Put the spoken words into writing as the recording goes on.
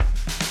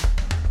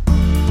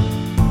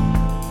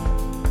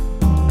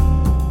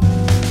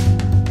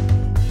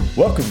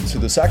Welcome to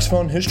the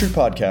Saxophone History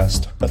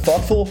Podcast, a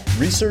thoughtful,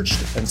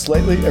 researched, and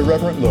slightly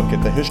irreverent look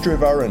at the history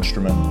of our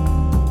instrument.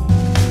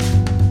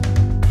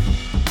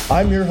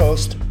 I'm your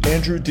host,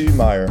 Andrew D.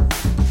 Meyer.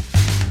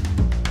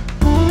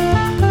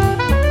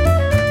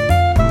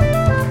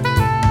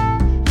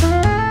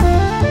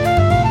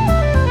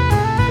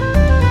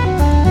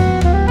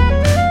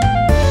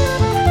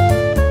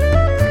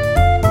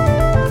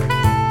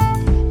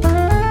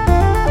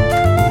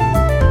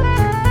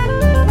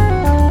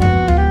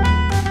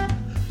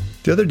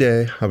 The other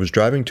day, I was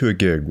driving to a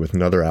gig with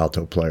another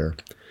alto player,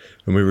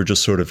 and we were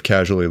just sort of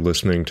casually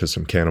listening to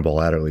some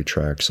Cannonball Adderley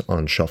tracks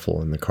on shuffle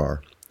in the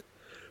car.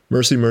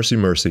 Mercy, Mercy,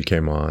 Mercy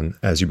came on,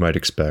 as you might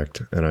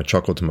expect, and I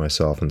chuckled to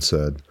myself and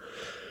said,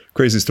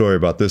 "Crazy story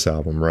about this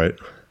album, right?"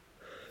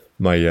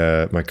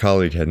 My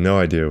colleague had no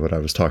idea what I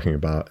was talking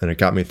about, and it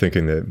got me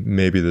thinking that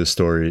maybe this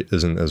story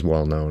isn't as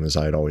well known as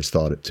I had always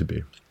thought it to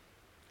be.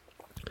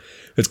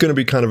 It's going to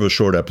be kind of a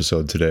short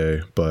episode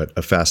today, but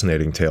a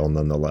fascinating tale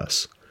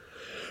nonetheless.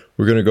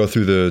 We're going to go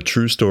through the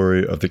true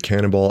story of the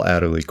Cannonball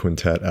Adderley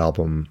Quintet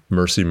album,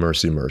 Mercy,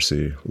 Mercy,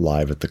 Mercy,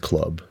 live at the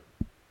club.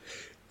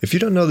 If you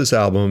don't know this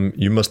album,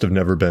 you must have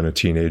never been a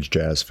teenage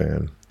jazz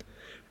fan.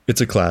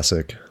 It's a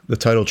classic. The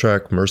title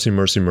track, Mercy,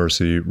 Mercy,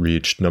 Mercy,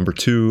 reached number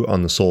 2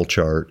 on the Soul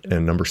chart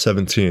and number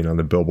 17 on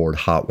the Billboard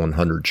Hot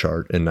 100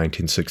 chart in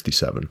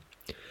 1967.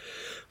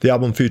 The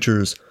album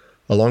features,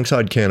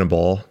 alongside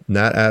Cannonball,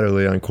 Nat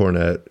Adderley on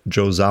cornet,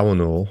 Joe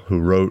Zawinul, who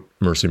wrote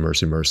Mercy,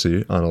 Mercy,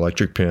 Mercy, on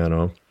electric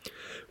piano,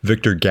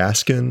 Victor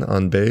Gaskin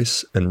on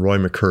bass, and Roy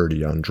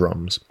McCurdy on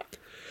drums.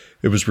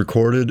 It was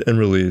recorded and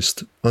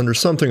released under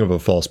something of a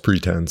false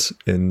pretense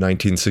in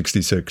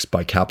 1966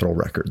 by Capitol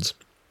Records.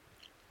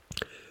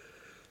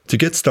 To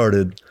get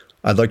started,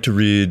 I'd like to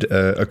read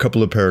a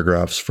couple of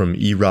paragraphs from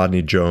E.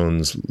 Rodney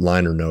Jones'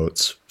 liner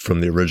notes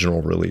from the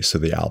original release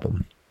of the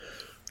album.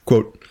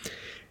 Quote,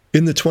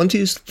 "In the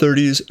 20s,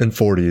 30s, and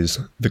 40s,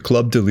 the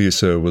Club de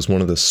Lisa was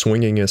one of the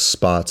swingingest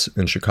spots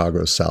in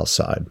Chicago's South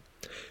Side.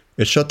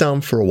 It shut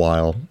down for a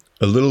while.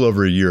 A little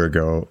over a year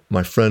ago,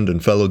 my friend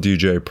and fellow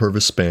DJ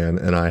Purvis Spann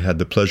and I had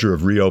the pleasure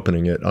of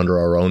reopening it under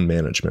our own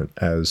management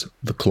as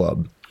The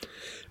Club.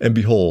 And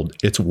behold,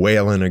 it's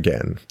whalin'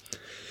 again.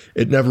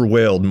 It never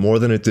wailed more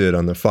than it did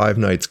on the 5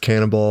 nights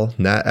Cannonball,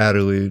 Nat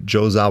Adderley,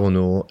 Joe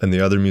Zawinul, and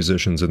the other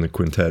musicians in the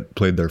quintet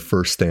played their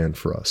first stand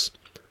for us.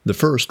 The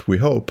first, we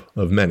hope,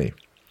 of many.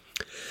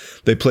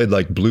 They played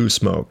like Blue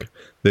Smoke.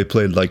 They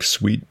played like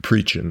Sweet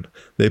Preachin'.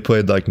 They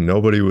played like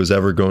nobody was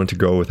ever going to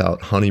go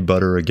without honey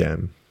butter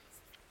again.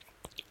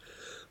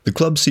 The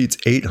club seats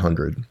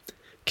 800.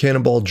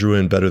 Cannonball drew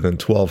in better than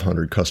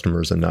 1,200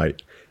 customers a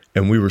night,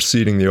 and we were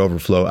seating the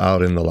overflow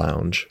out in the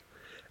lounge.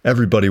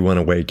 Everybody went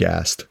away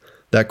gassed.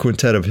 That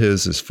quintet of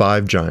his is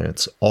 5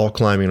 giants, all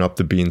climbing up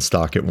the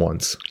beanstalk at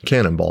once.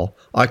 Cannonball,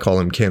 I call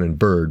him Cannon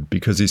Bird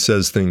because he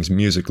says things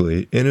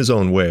musically, in his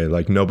own way,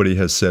 like nobody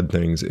has said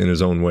things in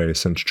his own way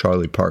since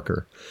Charlie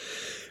Parker,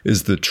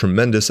 is the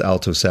tremendous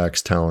alto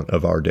sax talent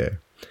of our day.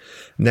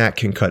 Nat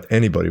can cut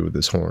anybody with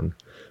his horn.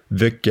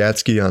 Vic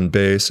Gatsky on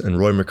bass and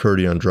Roy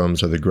McCurdy on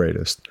drums are the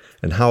greatest.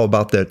 And how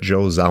about that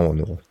Joe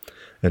Zawinul?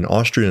 An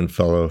Austrian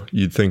fellow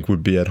you'd think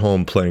would be at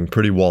home playing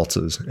pretty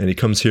waltzes, and he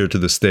comes here to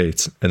the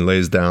States and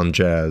lays down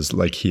jazz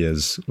like he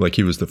was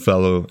the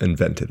fellow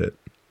invented it."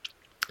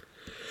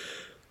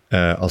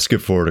 I'll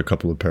skip forward a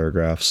couple of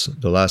paragraphs.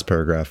 The last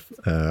paragraph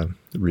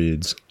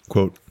reads,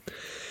 quote,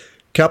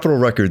 "Capitol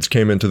Records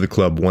came into the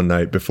club one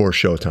night before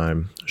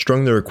showtime,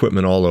 strung their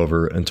equipment all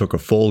over, and took a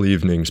full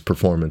evening's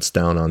performance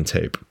down on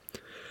tape.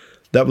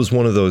 That was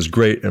one of those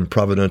great and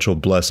providential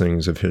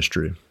blessings of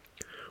history.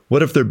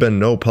 What if there'd been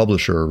no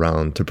publisher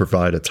around to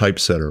provide a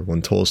typesetter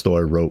when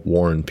Tolstoy wrote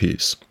War and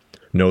Peace?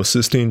 No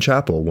Sistine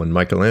Chapel when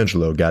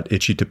Michelangelo got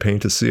itchy to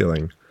paint a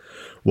ceiling?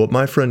 What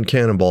my friend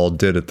Cannonball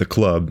did at the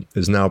club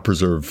is now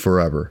preserved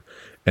forever,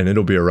 and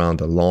it'll be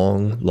around a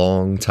long,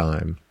 long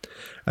time.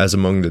 As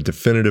among the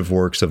definitive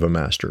works of a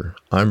master,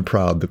 I'm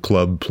proud the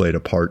club played a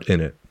part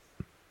in it."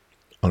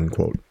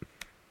 Unquote.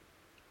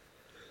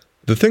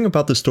 The thing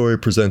about the story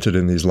presented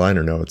in these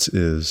liner notes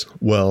is,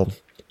 well,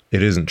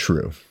 it isn't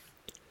true.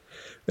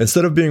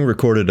 Instead of being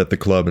recorded at the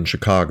club in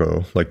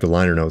Chicago, like the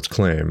liner notes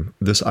claim,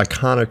 this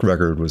iconic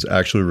record was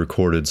actually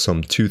recorded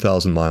some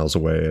 2,000 miles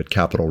away at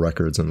Capitol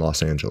Records in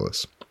Los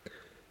Angeles.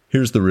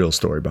 Here's the real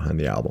story behind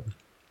the album.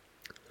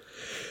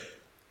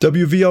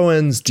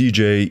 WVON's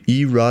DJ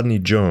E. Rodney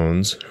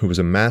Jones, who was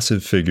a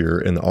massive figure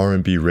in the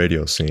R&B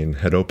radio scene,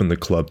 had opened the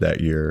club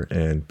that year,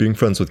 and being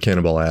friends with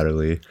Cannonball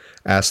Adderley,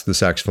 asked the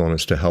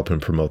saxophonist to help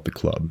him promote the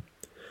club.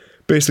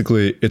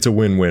 Basically, it's a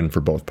win-win for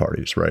both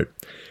parties, right?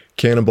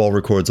 Cannonball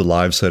records a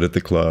live set at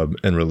the club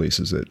and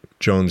releases it.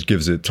 Jones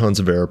gives it tons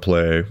of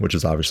airplay, which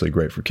is obviously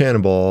great for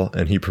Cannonball,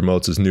 and he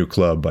promotes his new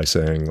club by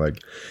saying,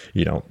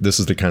 this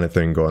is the kind of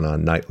thing going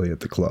on nightly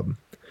at the club.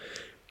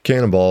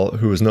 Cannonball,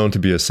 who is known to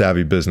be a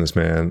savvy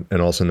businessman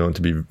and also known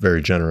to be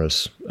very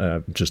generous,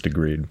 just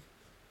agreed.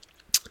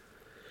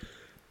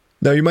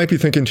 Now, you might be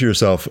thinking to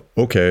yourself,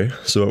 okay,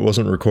 so it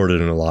wasn't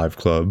recorded in a live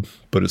club,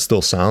 but it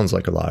still sounds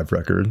like a live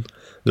record.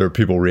 There are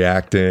people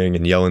reacting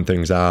and yelling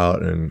things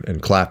out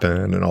and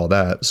clapping and all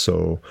that.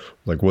 So,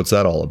 like, what's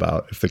that all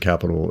about if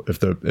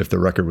the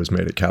record was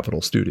made at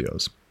Capitol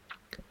Studios?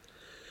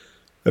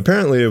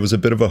 Apparently, it was a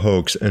bit of a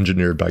hoax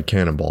engineered by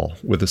Cannonball,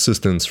 with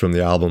assistance from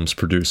the album's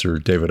producer,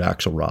 David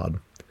Axelrod.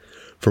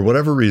 For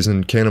whatever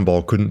reason,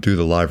 Cannonball couldn't do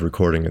the live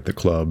recording at the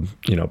club,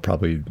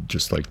 probably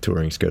just like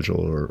touring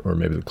schedule, or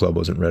maybe the club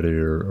wasn't ready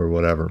or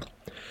whatever.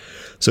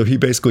 So he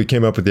basically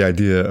came up with the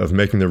idea of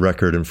making the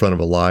record in front of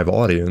a live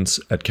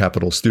audience at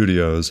Capitol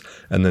Studios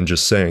and then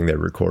just saying they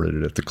recorded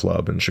it at the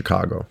club in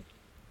Chicago.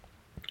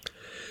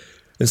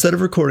 Instead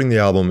of recording the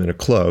album in a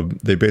club,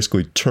 they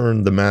basically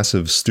turned the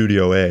massive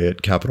Studio A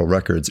at Capitol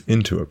Records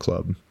into a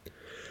club.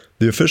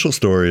 The official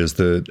story is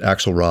that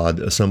Axelrod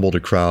assembled a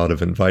crowd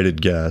of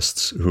invited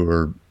guests who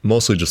were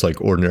mostly just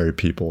like ordinary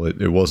people.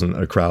 It wasn't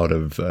a crowd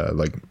of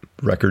like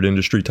record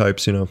industry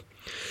types,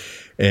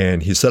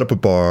 And he set up a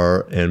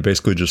bar and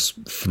basically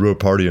just threw a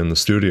party in the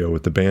studio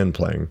with the band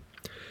playing.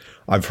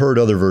 I've heard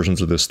other versions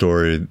of this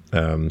story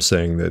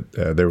saying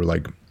that they were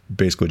like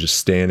basically just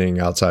standing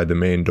outside the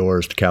main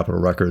doors to Capitol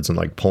Records and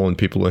like pulling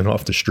people in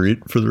off the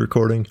street for the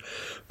recording,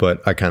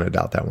 but I kind of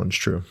doubt that one's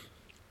true.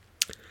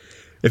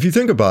 If you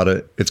think about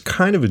it, it's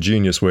kind of a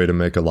genius way to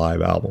make a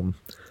live album.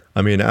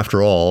 I mean,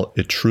 after all,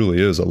 it truly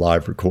is a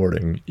live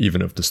recording,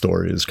 even if the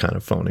story is kind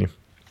of phony.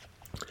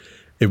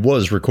 It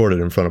was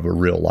recorded in front of a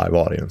real live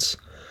audience.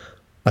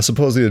 I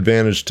suppose the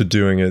advantage to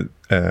doing it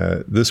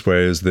this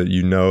way is that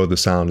the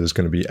sound is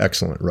going to be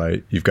excellent,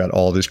 right? You've got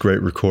all this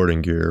great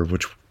recording gear,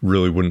 which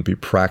really wouldn't be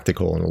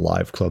practical in a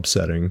live club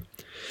setting.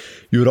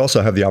 You would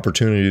also have the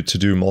opportunity to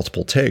do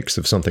multiple takes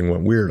if something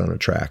went weird on a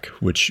track,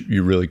 which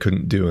you really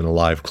couldn't do in a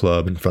live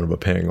club in front of a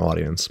paying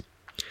audience.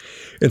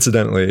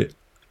 Incidentally,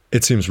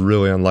 it seems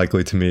really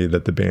unlikely to me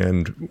that the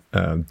band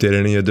did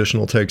any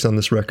additional takes on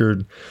this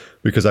record,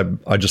 because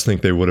I just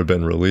think they would have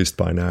been released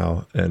by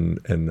now, and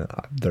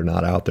they're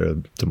not out there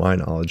to my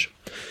knowledge.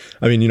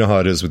 I mean, you know how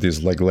it is with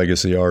these like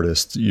legacy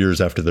artists years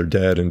after they're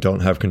dead and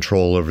don't have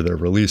control over their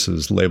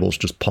releases. Labels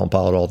just pump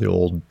out all the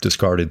old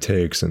discarded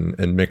takes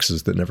and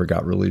mixes that never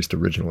got released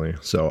originally.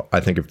 So I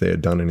think if they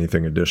had done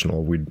anything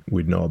additional,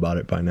 we'd know about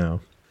it by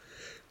now.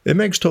 It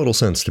makes total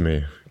sense to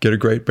me. Get a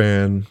great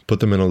band, put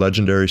them in a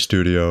legendary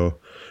studio,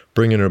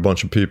 bring in a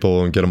bunch of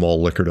people and get them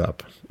all liquored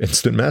up.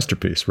 Instant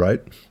masterpiece,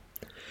 right?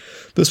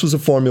 This was a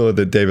formula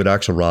that David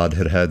Axelrod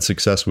had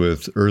success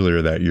with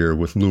earlier that year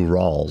with Lou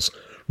Rawls,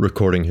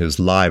 recording his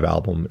live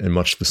album in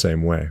much the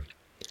same way.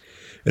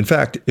 In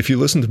fact, if you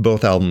listen to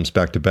both albums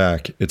back to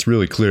back, it's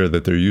really clear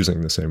that they're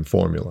using the same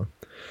formula.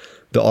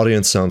 The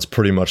audience sounds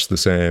pretty much the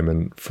same,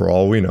 and for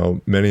all we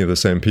know, many of the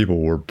same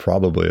people were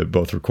probably at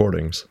both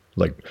recordings.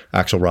 Like,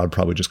 Axelrod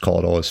probably just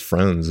called all his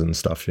friends and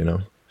stuff,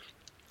 In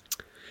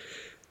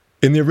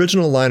the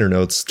original liner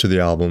notes to the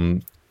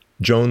album,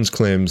 Jones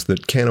claims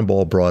that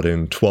Cannonball brought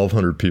in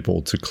 1,200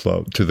 people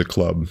to the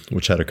club,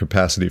 which had a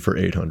capacity for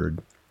 800.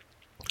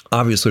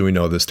 Obviously, we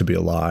know this to be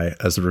a lie,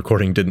 as the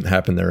recording didn't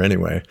happen there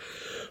anyway,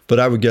 but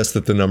I would guess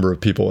that the number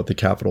of people at the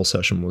Capitol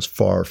session was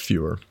far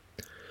fewer.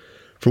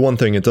 For one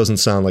thing, it doesn't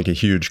sound like a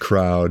huge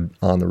crowd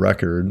on the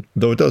record,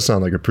 though it does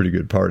sound like a pretty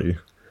good party.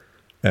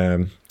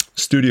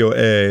 Studio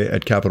A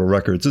at Capitol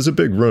Records is a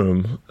big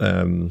room,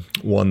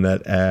 one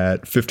that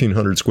at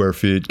 1,500 square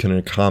feet can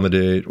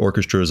accommodate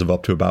orchestras of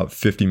up to about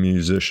 50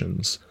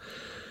 musicians.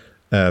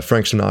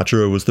 Frank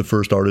Sinatra was the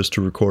first artist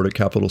to record at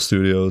Capitol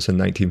Studios in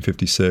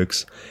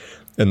 1956,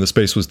 and the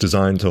space was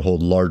designed to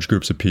hold large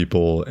groups of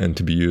people and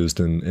to be used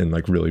in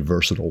like really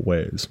versatile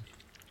ways.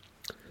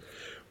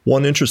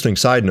 One interesting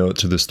side note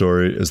to this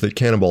story is that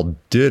Cannonball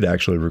did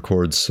actually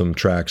record some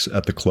tracks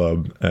at the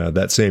club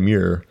that same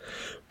year,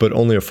 but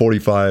only a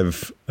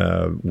 45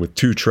 with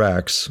 2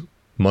 tracks,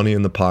 Money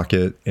in the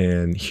Pocket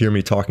and Hear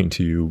Me Talking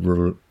to You,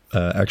 were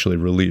actually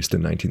released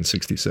in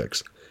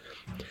 1966.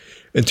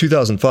 In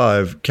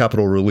 2005,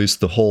 Capitol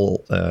released the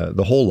whole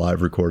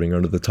live recording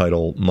under the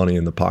title Money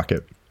in the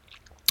Pocket.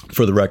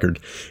 For the record,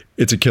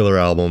 it's a killer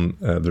album.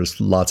 There's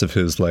lots of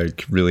his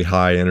like really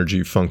high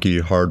energy, funky,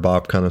 hard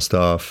bop kind of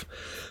stuff.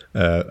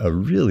 A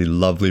really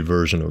lovely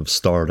version of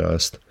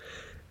Stardust,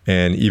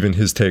 and even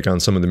his take on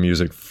some of the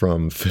music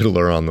from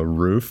Fiddler on the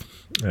Roof,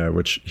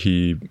 which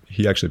he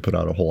actually put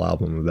out a whole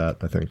album of that,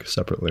 I think,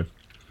 separately.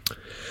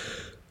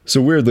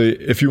 So weirdly,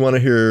 if you want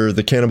to hear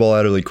the Cannonball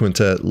Adderley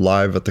Quintet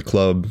live at the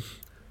club,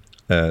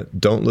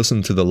 don't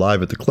listen to the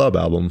Live at the Club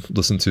album,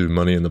 listen to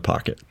Money in the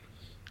Pocket.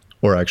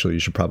 Or actually, you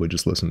should probably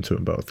just listen to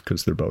them both,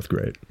 because they're both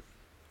great.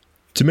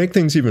 To make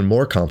things even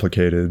more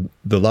complicated,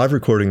 the live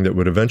recording that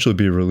would eventually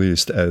be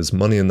released as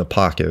Money in the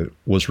Pocket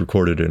was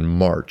recorded in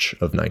March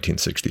of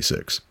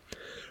 1966.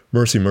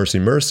 Mercy, Mercy,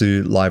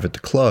 Mercy, live at the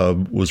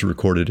club, was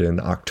recorded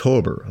in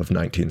October of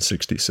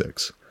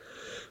 1966.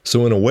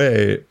 So in a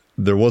way,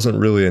 there wasn't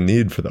really a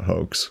need for the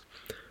hoax.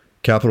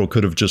 Capitol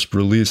could have just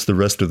released the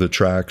rest of the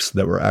tracks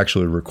that were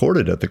actually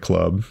recorded at the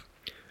club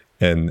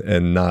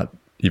and not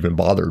even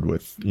bothered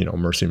with,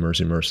 Mercy,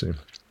 Mercy, Mercy.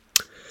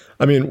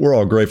 I mean, we're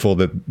all grateful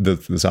that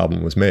this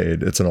album was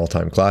made. It's an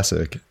all-time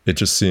classic. It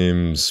just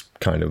seems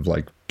kind of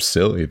like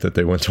silly that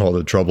they went to all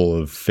the trouble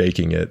of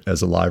faking it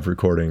as a live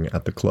recording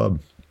at the club.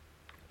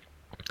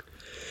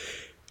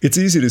 It's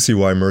easy to see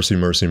why Mercy,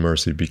 Mercy,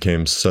 Mercy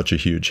became such a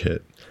huge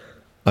hit.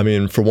 I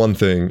mean, for one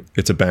thing,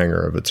 it's a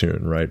banger of a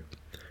tune, right?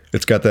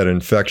 It's got that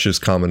infectious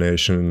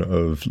combination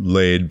of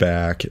laid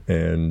back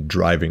and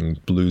driving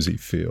bluesy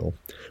feel.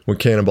 When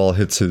Cannonball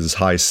hits his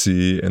high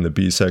C in the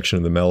B section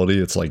of the melody,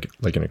 it's like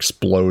an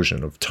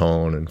explosion of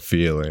tone and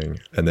feeling.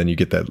 And then you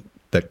get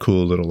that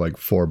cool little like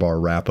 4-bar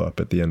wrap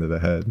up at the end of the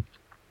head.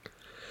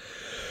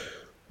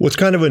 What's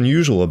kind of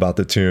unusual about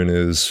the tune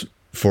is,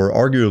 for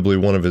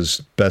arguably one of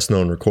his best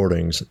known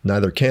recordings,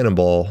 neither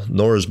Cannonball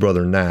nor his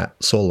brother Nat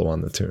solo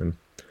on the tune.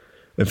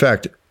 In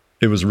fact,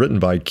 it was written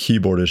by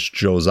keyboardist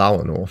Joe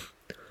Zawinul.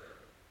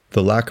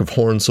 The lack of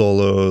horn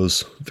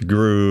solos, the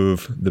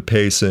groove, the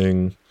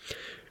pacing,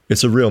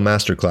 it's a real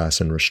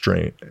masterclass in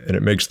restraint, and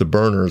it makes the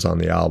burners on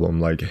the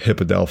album like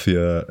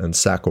Hippodelphia and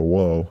Sacco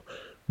Woe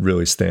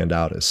really stand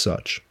out as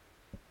such.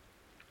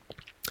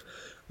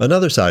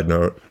 Another side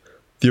note,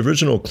 the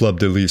original Club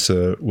de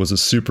Lisa was a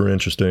super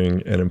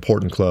interesting and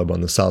important club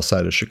on the south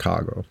side of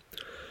Chicago.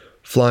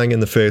 Flying in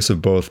the face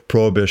of both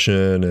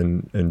Prohibition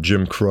and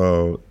Jim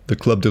Crow, the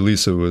Club de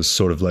Lisa was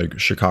sort of like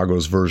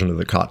Chicago's version of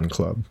the Cotton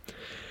Club.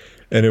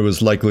 And it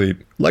was likely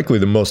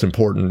the most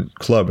important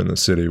club in the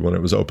city when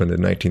it was opened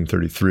in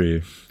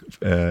 1933.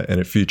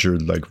 And it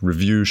featured like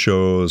revue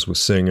shows with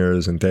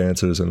singers and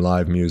dancers and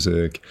live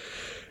music,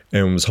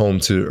 and was home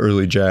to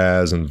early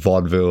jazz and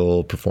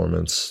vaudeville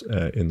performance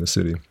in the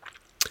city.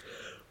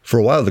 For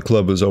a while, the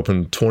club was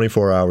open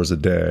 24 hours a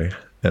day,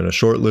 and a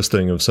short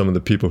listing of some of the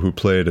people who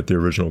played at the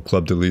original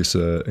Club de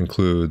Lisa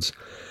includes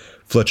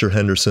Fletcher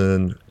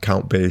Henderson,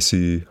 Count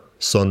Basie,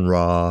 Sun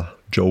Ra,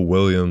 Joe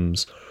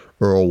Williams,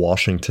 Earl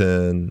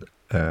Washington,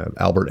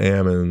 Albert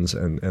Ammons,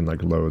 and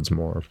like loads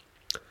more.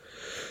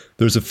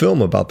 There's a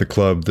film about the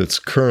club that's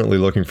currently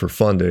looking for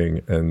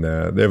funding, and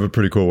they have a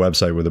pretty cool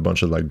website with a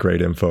bunch of like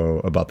great info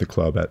about the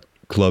club at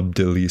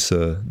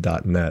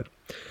clubdelisa.net.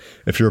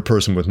 If you're a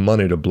person with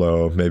money to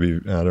blow, maybe,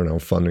 I don't know,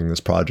 funding this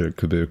project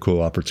could be a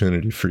cool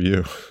opportunity for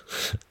you.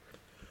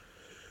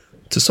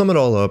 To sum it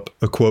all up,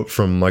 a quote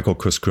from Michael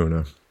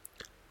Kuskuna.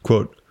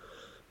 Quote,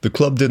 "The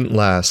club didn't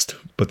last,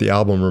 but the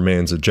album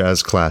remains a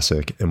jazz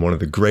classic and one of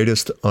the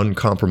greatest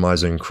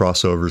uncompromising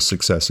crossover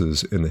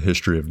successes in the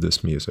history of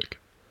this music."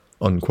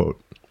 Unquote.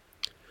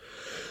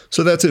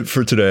 So that's it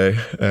for today.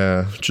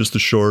 Just a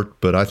short,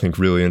 but I think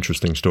really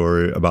interesting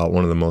story about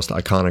one of the most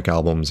iconic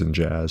albums in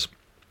jazz.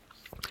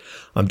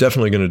 I'm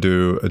definitely going to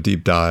do a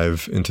deep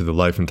dive into the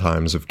life and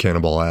times of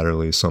Cannonball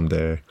Adderley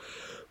someday,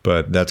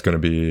 but that's going to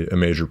be a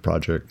major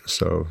project,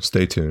 so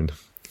stay tuned.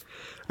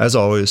 As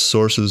always,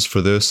 sources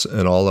for this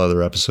and all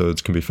other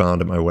episodes can be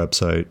found at my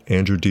website,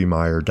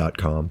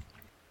 andrewdmeyer.com.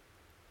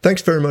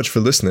 Thanks very much for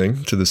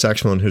listening to the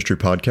Saxophone History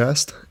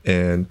Podcast,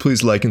 and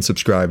please like and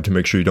subscribe to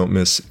make sure you don't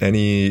miss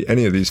any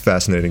of these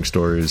fascinating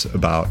stories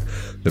about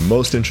the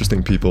most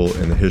interesting people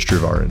in the history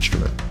of our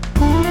instrument.